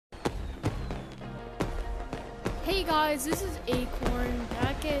Hey guys, this is Acorn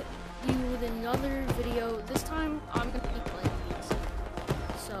back at you with another video. This time I'm gonna be playing these.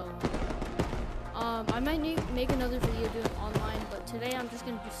 So, I might make another video doing online, but today I'm just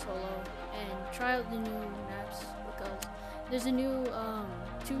gonna do solo and try out the new maps because there's a new,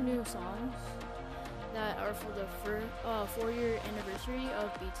 two new songs that are for the 4-year anniversary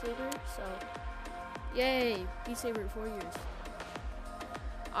of Beat Saber. So, yay, Beat Saber 4 years.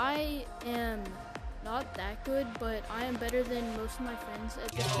 I am not that good, but I am better than most of my friends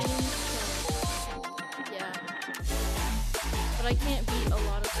at this game, so yeah. But I can't beat a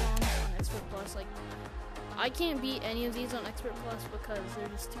lot of songs on Expert Plus. Like, I can't beat any of these on Expert Plus because they're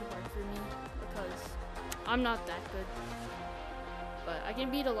just too hard for me, because I'm not that good. But I can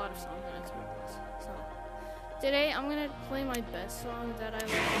beat a lot of songs on Expert Plus. So today I'm gonna play my best song that I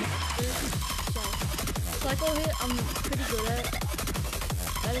like on Expert. So Cycle Hit I'm pretty good at.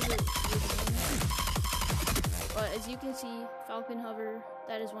 That is a good game. But as you can see, Falcon Hover,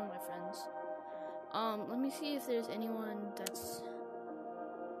 that is one of my friends. Let me see if there's anyone that's...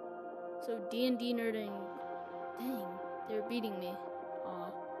 So, D&D Nerding. Dang, they're beating me.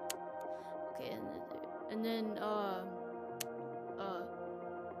 Okay, and then, oh.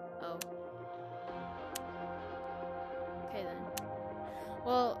 Okay then.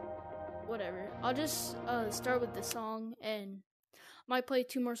 Well, whatever. I'll just, start with this song, and might play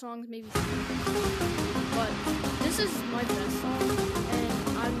 2 more songs, maybe 3. But this is my best song,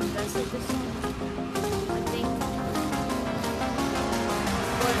 and I'm the best at this song, I think.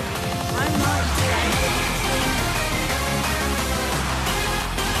 But I'm not good at this thing.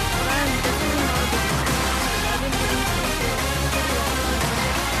 But I am definitely not a good player. I've been doing this for a pretty long time.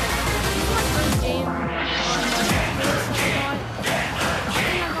 This is my first game on my Oculus I got. I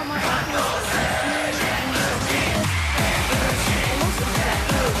think I got my Oculus last year, and almost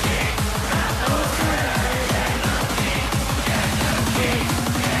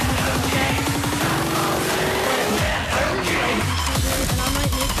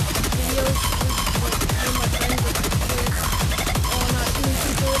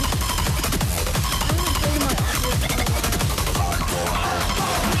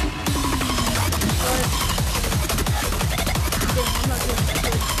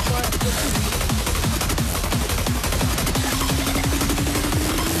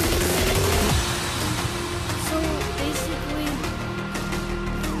exactly.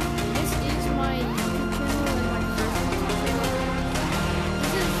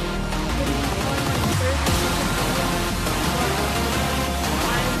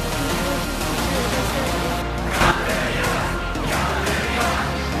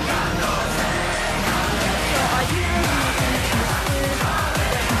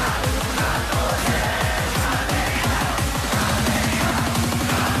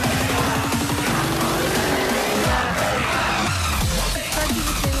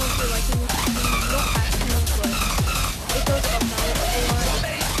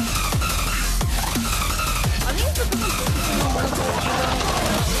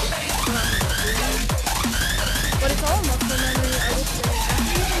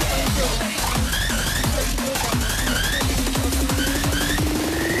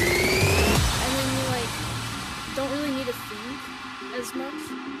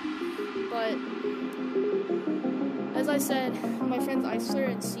 But as I said, my friends Eisler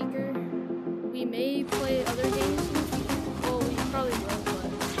and Seeker, we may play other games in the future. Well, we probably will, but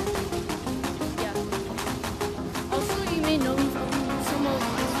yeah. Also, you may know me from some of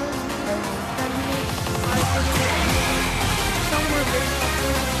Eisler's videos that he makes. Some were very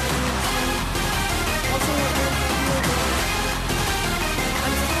popular. Also, were very popular.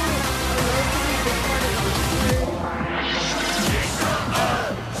 I'm still a relatively big part of Eisler.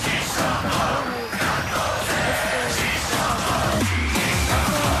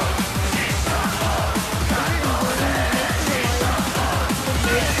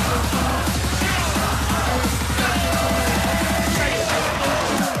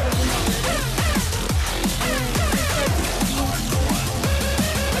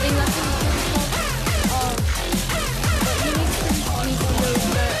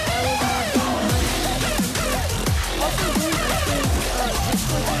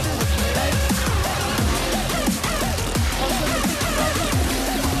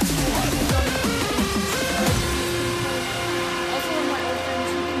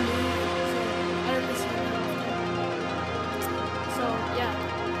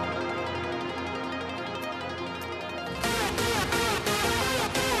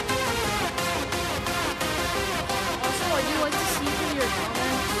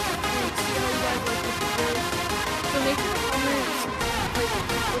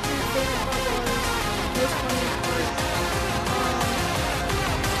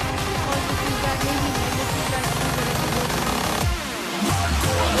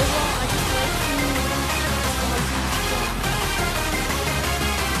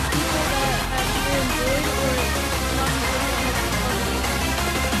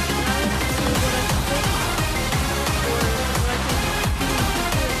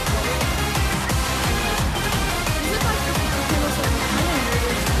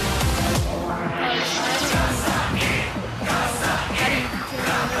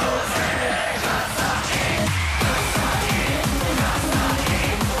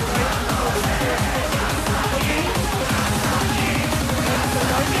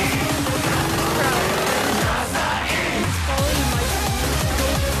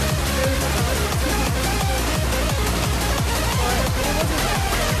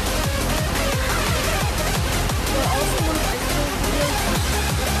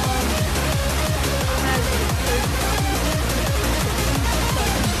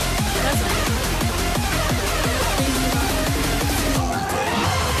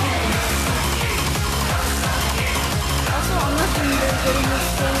 good in this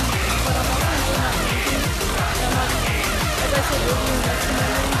game, but I'm also really not amazing. And I'm like, as I said earlier, muscle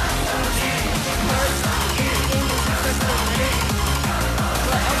memory. Parts in this game is start to get better.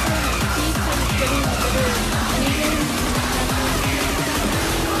 But also, key to getting better at any game is memory.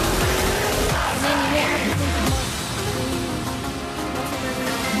 And then you won't have to think as much. Muscle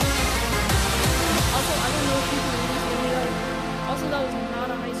memory. Also, I don't know if you can read this video. Also, that was not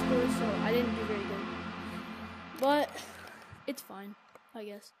a high score, so I didn't do very good. But it's fine, I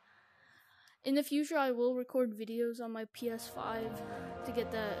guess. In the future, I will record videos on my PS5 to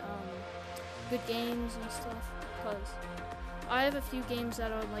get that good games and stuff, because I have a few games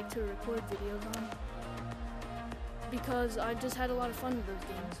that I would like to record videos on, because I just had a lot of fun with those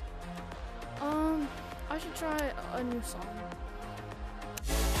games. I should try a new song.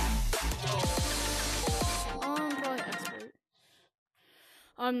 Probably Expert.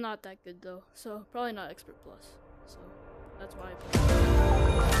 I'm not that good though, so probably not Expert Plus. So that's why I put it.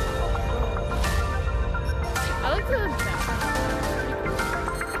 I like the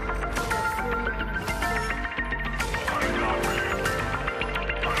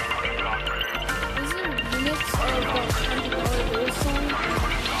This is a remix of the $100 Bill song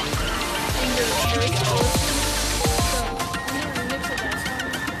in the first verse. So I'm gonna remix of that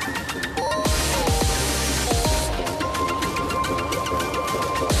song.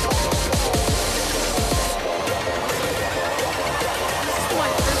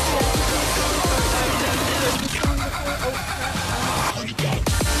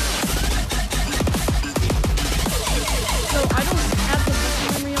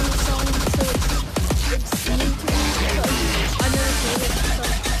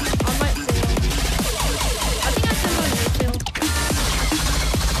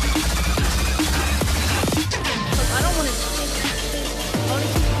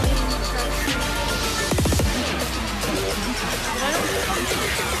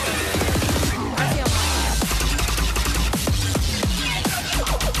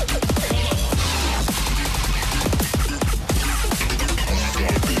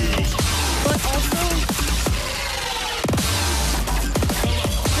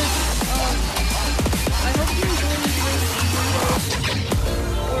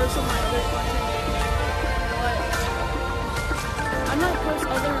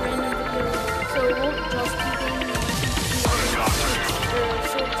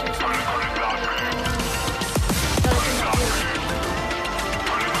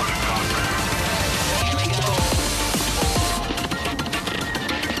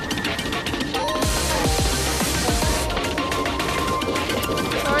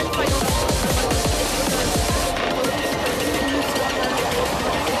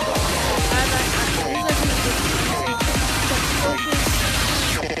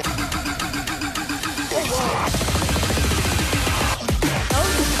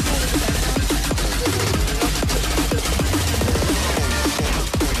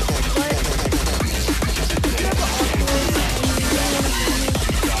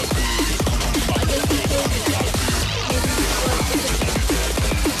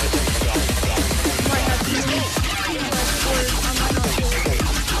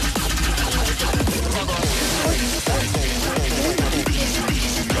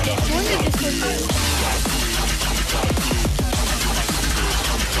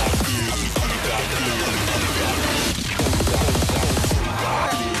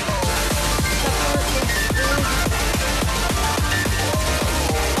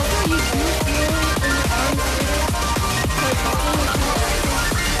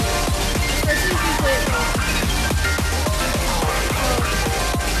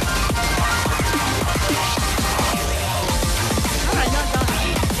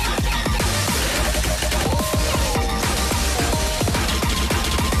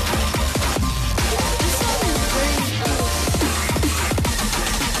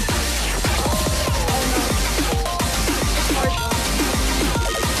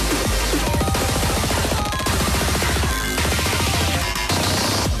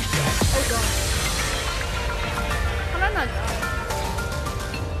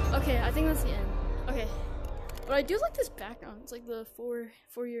 But I do like this background. It's like the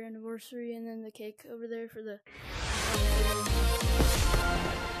four-year anniversary, and then the cake over there for the.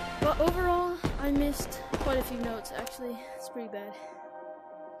 But overall, I missed quite a few notes. Actually, it's pretty bad.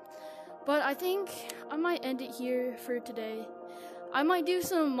 But I think I might end it here for today. I might do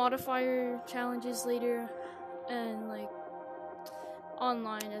some modifier challenges later, and like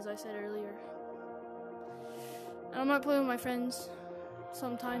online, as I said earlier. And I might play with my friends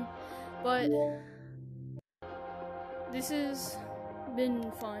sometime. But this has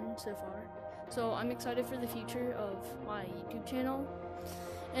been fun so far. So I'm excited for the future of my YouTube channel.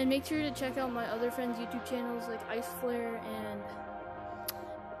 And make sure to check out my other friends' YouTube channels like Ice Flare and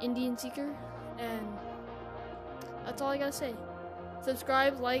Indian Seeker. And that's all I gotta say.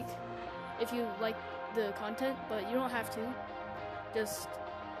 Subscribe, like, if you like the content, but you don't have to. Just,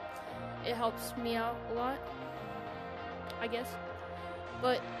 it helps me out a lot, I guess.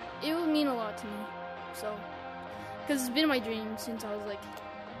 But it will mean a lot to me. So, because it's been my dream since I was like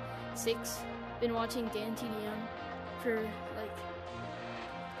 6. Been watching Dan TDM for like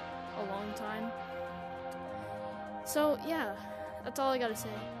a long time. So yeah, that's all I gotta say.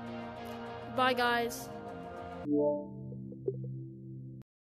 Bye guys.